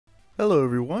Hello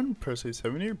everyone,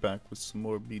 Perma-Charge here, back with some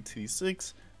more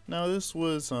BT6. Now this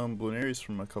was Bloonarius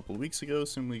from a couple of weeks ago,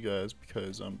 simply guys,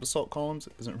 because Basalt Columns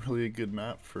isn't really a good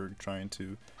map for trying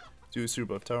to do a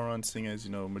super buff tower run, seeing as,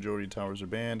 you know, majority of towers are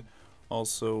banned.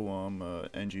 Also,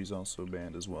 NG is also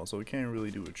banned as well, so we can't really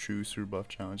do a true super buff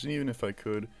challenge, and even if I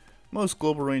could, most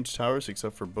global range towers,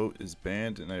 except for boat, is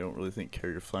banned, and I don't really think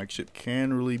carrier flagship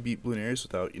can really beat Bloonarius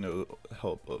without, you know, the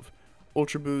help of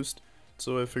Ultra Boost,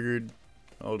 so I figured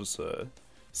I'll just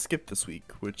skip this week,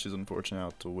 which is unfortunate. I'll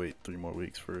have to wait 3 more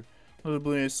weeks for another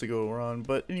Bloonarius to go around.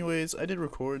 But anyways, I did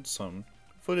record some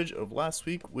footage of last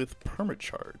week with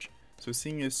Perma-Charge. So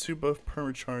seeing as super buff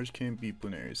Perma-Charge can beat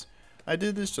Bloonarius, I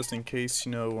did this just in case,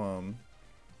 you know,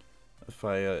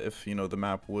 if you know the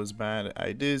map was bad.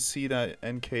 I did see that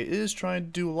NK is trying to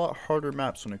do a lot harder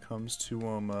maps when it comes to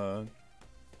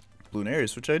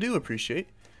Bloonarius, which I do appreciate,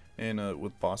 and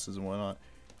with bosses and whatnot.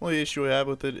 Only issue I have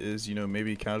with it is, you know,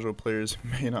 maybe casual players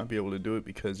may not be able to do it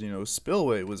because, you know,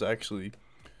 Spillway was actually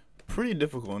pretty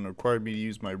difficult and required me to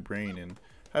use my brain, and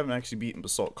I haven't actually beaten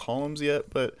Basalt Columns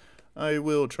yet, but I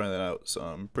will try that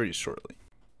out pretty shortly.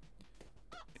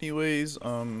 Anyways,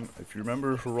 if you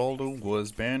remember, Geraldo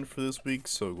was banned for this week,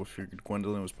 so I figured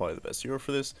Gwendolyn was probably the best hero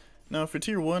for this. Now for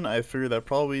tier 1, I figured that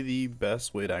probably the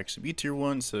best way to actually beat tier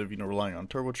 1, instead of, you know, relying on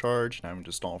Turbocharge and having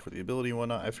to stall for the ability and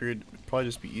whatnot, I figured it'd probably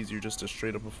just be easier just to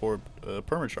straight up afford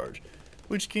Perma-Charge,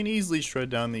 which can easily shred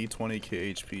down the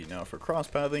 20k HP. Now for cross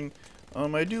pathing,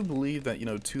 I do believe that, you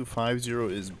know,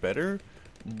 250 is better,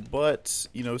 but,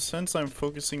 you know, since I'm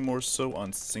focusing more so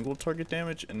on single target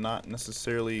damage and not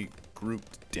necessarily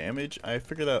grouped damage, I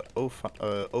figured that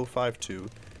 052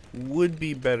 would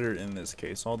be better in this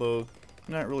case, although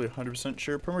I'm not really 100%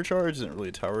 sure. Perma-Charge isn't really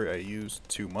a tower I use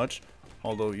too much,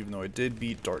 although even though I did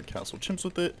beat Dark Castle Chimps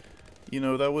with it, you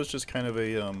know, that was just kind of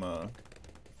a,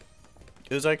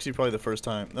 it was actually probably the first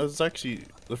time, that was actually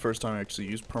the first time I actually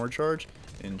used Perma-Charge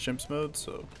in Chimps mode,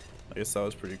 so I guess that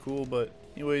was pretty cool. But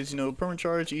anyways, you know,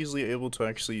 Perma-Charge easily able to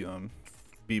actually,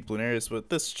 beat Bloonarius, but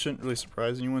this shouldn't really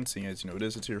surprise anyone, seeing as, you know, it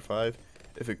is a tier 5.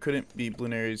 If it couldn't beat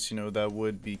Bloonarius, you know, that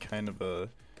would be kind of a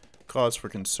cause for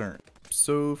concern.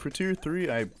 So for tier 3,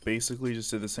 I basically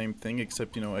just did the same thing,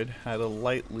 except, you know, it had a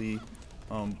lightly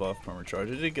buff Perma-Charge.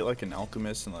 I did get like an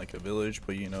alchemist and like a village,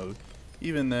 but, you know,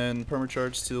 even then,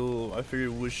 Perma-Charge still, I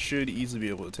figured, should easily be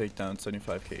able to take down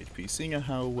 75k HP, seeing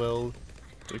how well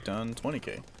it took down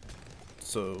 20k.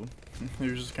 So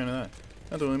there's just kind of that.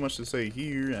 Not really much to say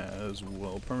here as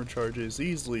well. Perma-Charge is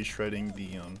easily shredding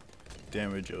the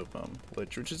damage of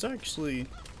Lich, which is actually,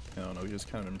 I don't know,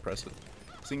 just kind of impressive.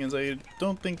 Seeing as I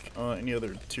don't think any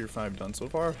other tier 5 done so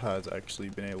far has actually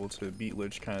been able to beat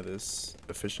Lich kind of this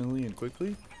efficiently and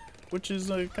quickly, which is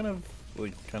kind of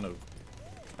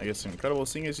I guess incredible.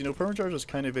 Seeing as, you know, Perma-Charge is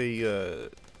kind of a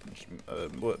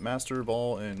master of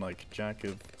all and like jack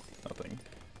of nothing.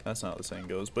 That's not how the saying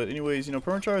goes. But anyways, you know,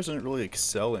 Perma-Charge doesn't really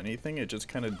excel at anything. It just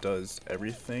kind of does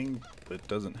everything, but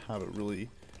doesn't have it really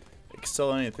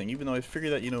excel at anything. Even though I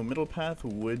figured that, you know, middle path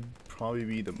would probably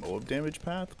be the Moab damage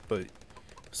path, but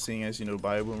seeing as, you know,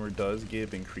 Bioboomer does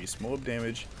give increased Moab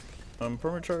damage,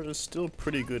 Perma-Charge is still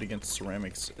pretty good against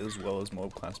ceramics as well as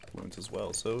Moab class balloons as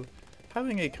well. So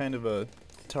having a kind of a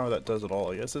tower that does it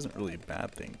all, I guess, isn't really a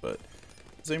bad thing, but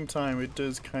at the same time, it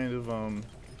does kind of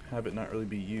have it not really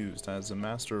be used, as a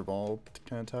master of all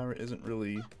kind of tower isn't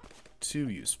really too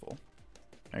useful.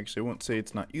 Actually, I won't say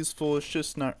it's not useful, it's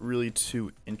just not really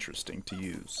too interesting to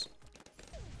use.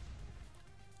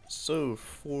 So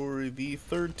for the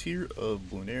third tier of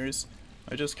Bloonarius,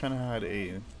 I just kind of had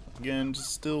a, again,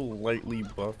 just still lightly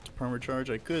buffed Perma-Charge.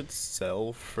 I could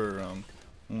sell for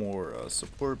more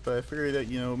support, but I figured that,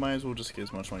 you know, might as well just get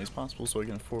as much money as possible so I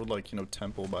can afford, like, you know,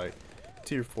 Temple by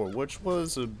tier 4, which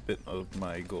was a bit of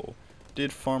my goal.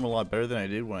 Did farm a lot better than I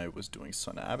did when I was doing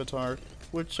Sun Avatar,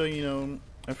 which, you know,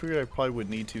 I figured I probably would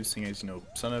need to, seeing as, you know,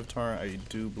 Sun Avatar, I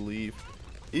do believe,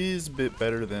 is a bit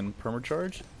better than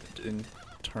Perma-Charge in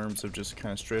terms of just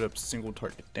kind of straight up single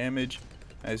target damage,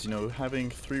 as, you know, having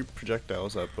 3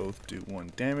 projectiles that both do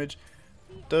 1 damage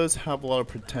does have a lot of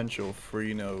potential for,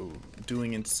 you know,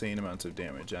 doing insane amounts of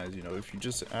damage. As, you know, if you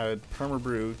just add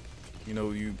Perma-Brew, you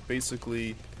know, you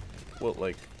basically, what,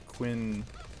 like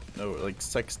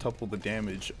sextuple the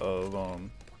damage of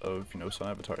you know, Sun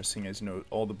Avatar, seeing as, you know,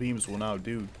 all the beams will now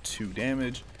do 2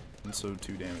 damage, and so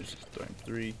 2 damage times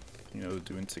 3, you know,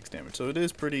 doing 6 damage. So it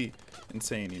is pretty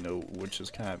insane, you know, which is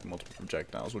kind of multiple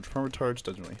projectiles, which Perma-Charge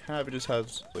doesn't really have. It just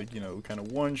has, like, you know, kind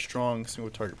of 1 strong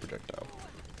single target projectile.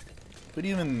 But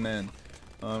even then,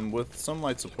 with some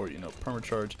light support, you know,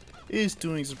 Perma-Charge is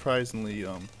doing surprisingly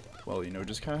well, you know,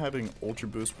 just kind of having Ultra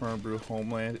Boost Perma-Brew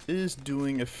Homeland is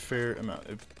doing a fair amount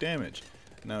of damage.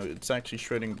 Now, it's actually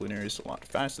shredding Bloonarius a lot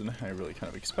faster than I really kind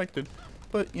of expected,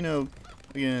 but, you know,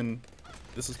 again,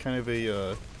 this is kind of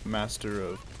a master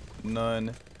of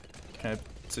none kind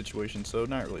of situation, so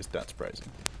not really that surprising.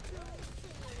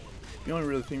 The only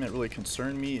really thing that really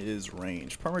concerned me is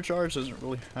range. Perma-Charge doesn't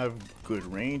really have good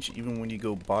range, even when you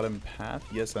go bottom path.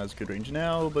 Yes, that has good range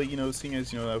now, but, you know, seeing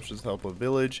as, you know, that was just help a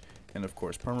village, and of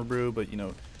course Perma-Brew, but, you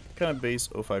know, kind of base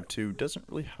 052 doesn't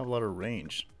really have a lot of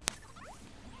range.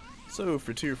 So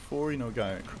for tier 4, you know,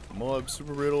 got Moab,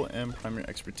 Super Riddle, and Primary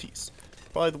Expertise.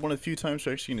 Probably one of the few times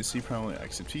you're actually going to see Primary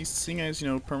Expertise, seeing as, you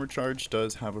know, Perma-Charge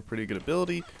does have a pretty good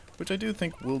ability, which I do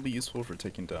think will be useful for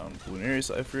taking down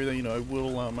Bloonarius. I fear that, you know, I will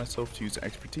allow myself to use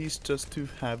Expertise just to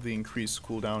have the increased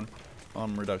cooldown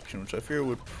reduction, which I fear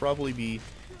would probably be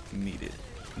needed.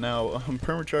 Now,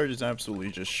 Perma-Charge is absolutely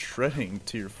just shredding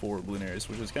tier 4 Bloonarius,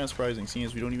 which is kind of surprising, seeing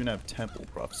as we don't even have Temple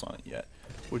buffs on it yet,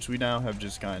 which we now have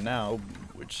just gotten now,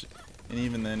 and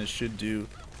even then it should do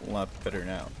a lot better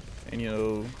now. And, you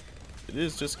know, it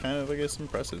is just kind of, I guess,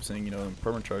 impressive seeing, you know,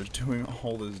 Perma-Charge doing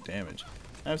all this damage.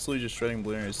 Absolutely just shredding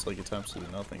Bloonarius like it's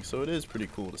absolutely nothing, so it is pretty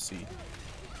cool to see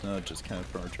just kind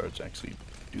of Perma-Charge actually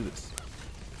do this.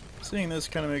 Seeing this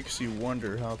kind of makes you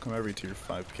wonder how come every tier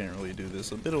 5 can't really do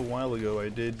this. A bit a while ago I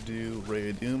did do Ray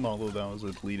of Doom, although that was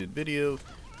a deleted video,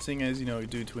 seeing as, you know,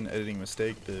 due to an editing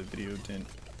mistake the video didn't,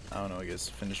 I don't know, I guess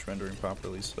finish rendering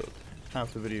properly, so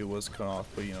half the video was cut off.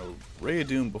 But, you know, Ray of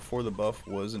Doom before the buff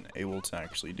wasn't able to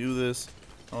actually do this.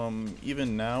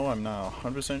 Even now I'm not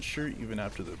 100% sure, even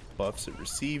after the buffs it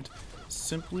received,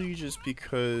 simply just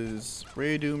because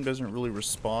Ray of Doom doesn't really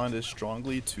respond as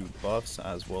strongly to buffs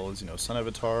as well as, you know, Sun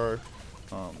Avatar,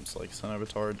 so like Sun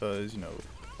Avatar does, you know,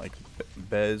 like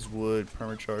Bez would,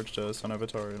 Perma-Charge does, Sun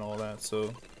Avatar and all that.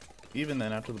 So even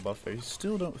then after the buff, I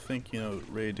still don't think, you know,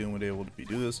 Ray of Doom would be able to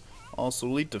do this. Also,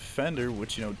 Elite Defender,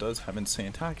 which, you know, does have insane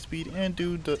attack speed and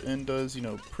does, you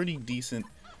know, pretty decent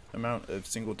amount of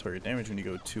single target damage when you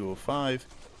go 205,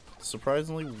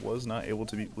 surprisingly was not able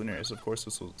to beat Bloonarius. Of course,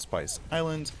 this was Spice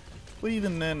Islands, but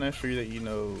even then I figured that, you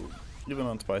know, even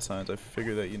on Spice Islands, I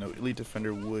figured that, you know, Elite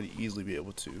Defender would easily be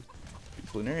able to beat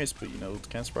Bloonarius, but, you know,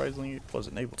 kind of surprisingly it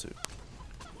wasn't able to.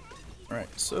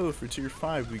 Alright, so for tier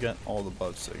 5 we got all the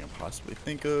buffs I can possibly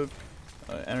think of.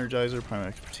 Energizer, Primary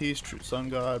Expertise, True Sun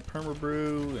God,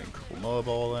 Perma-Brew, and Cripple Moab,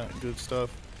 all that good stuff.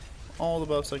 All the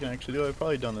buffs I can actually do. I've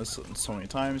probably done this so many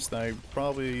times that I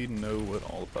probably know what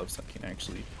all the buffs I can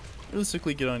actually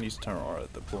realistically get on each Terror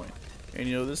at the point. And,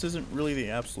 you know, this isn't really the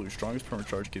absolute strongest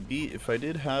Perma-Charge could be. If I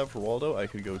did have Waldo, I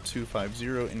could go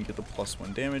 250 and get the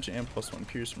 +1 damage and +1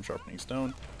 pierce from Sharpening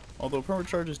Stone. Although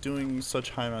Perma-Charge is doing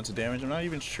such high amounts of damage, I'm not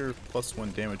even sure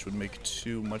 +1 damage would make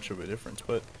too much of a difference,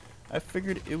 but I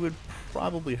figured it would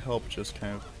probably help just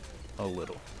kind of a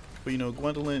little. But, you know,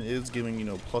 Gwendolyn is giving, you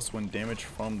know, +1 damage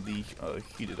from the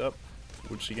heated up,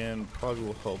 which again probably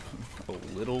will help a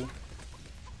little.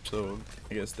 So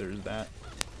I guess there's that.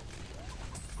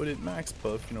 But at max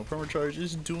buff, you know, Perma-Charge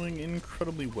is doing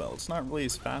incredibly well. It's not really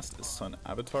as fast as Sun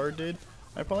Avatar did.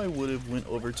 I probably would have went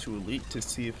over to Elite to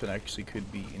see if it actually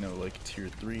could be, you know, like tier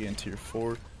 3 and tier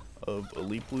 4 of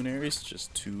Elite Bloonarius,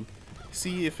 just to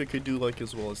see if it could do like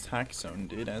as well as Tack Zone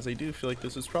did, as I do feel like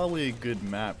this is probably a good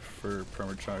map for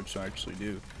Perma-Charge to actually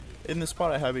do. In the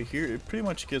spot I have it here, it pretty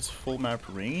much gets full map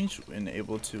range and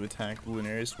able to attack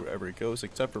Bloonarius wherever it goes,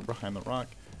 except for behind the rock,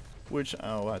 which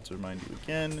I'll have to remind you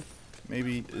again,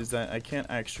 maybe, is that I can't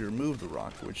actually remove the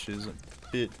rock, which is a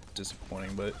bit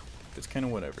disappointing, but it's kind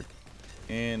of whatever.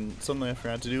 And something I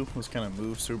forgot to do was kind of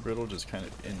move Super Riddle just kind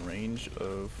of in range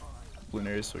of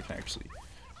Bloonarius so it can actually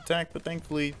attack, but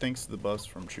thankfully, thanks to the buffs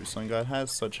from True Sun God,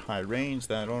 has such high range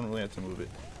that I don't really have to move it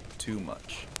too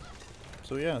much.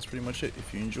 So yeah, that's pretty much it.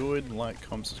 If you enjoyed, like,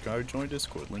 comment, subscribe, join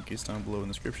Discord. Link is down below in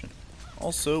the description.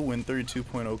 Also, when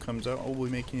 32.0 comes out, I'll be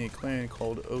making a clan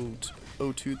called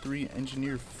 023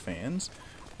 Engineer Fans.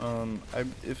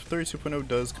 If 32.0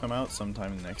 does come out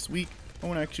sometime next week, I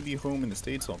won't actually be home in the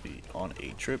States. I'll be on a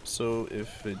trip, so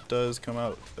if it does come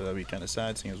out, that'd be kind of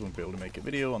sad, seeing as I won't be able to make a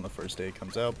video on the first day it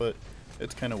comes out, but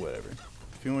it's kind of whatever.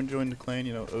 If you want to join the clan,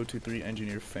 you know, 023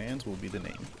 Engineer Fans will be the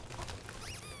name.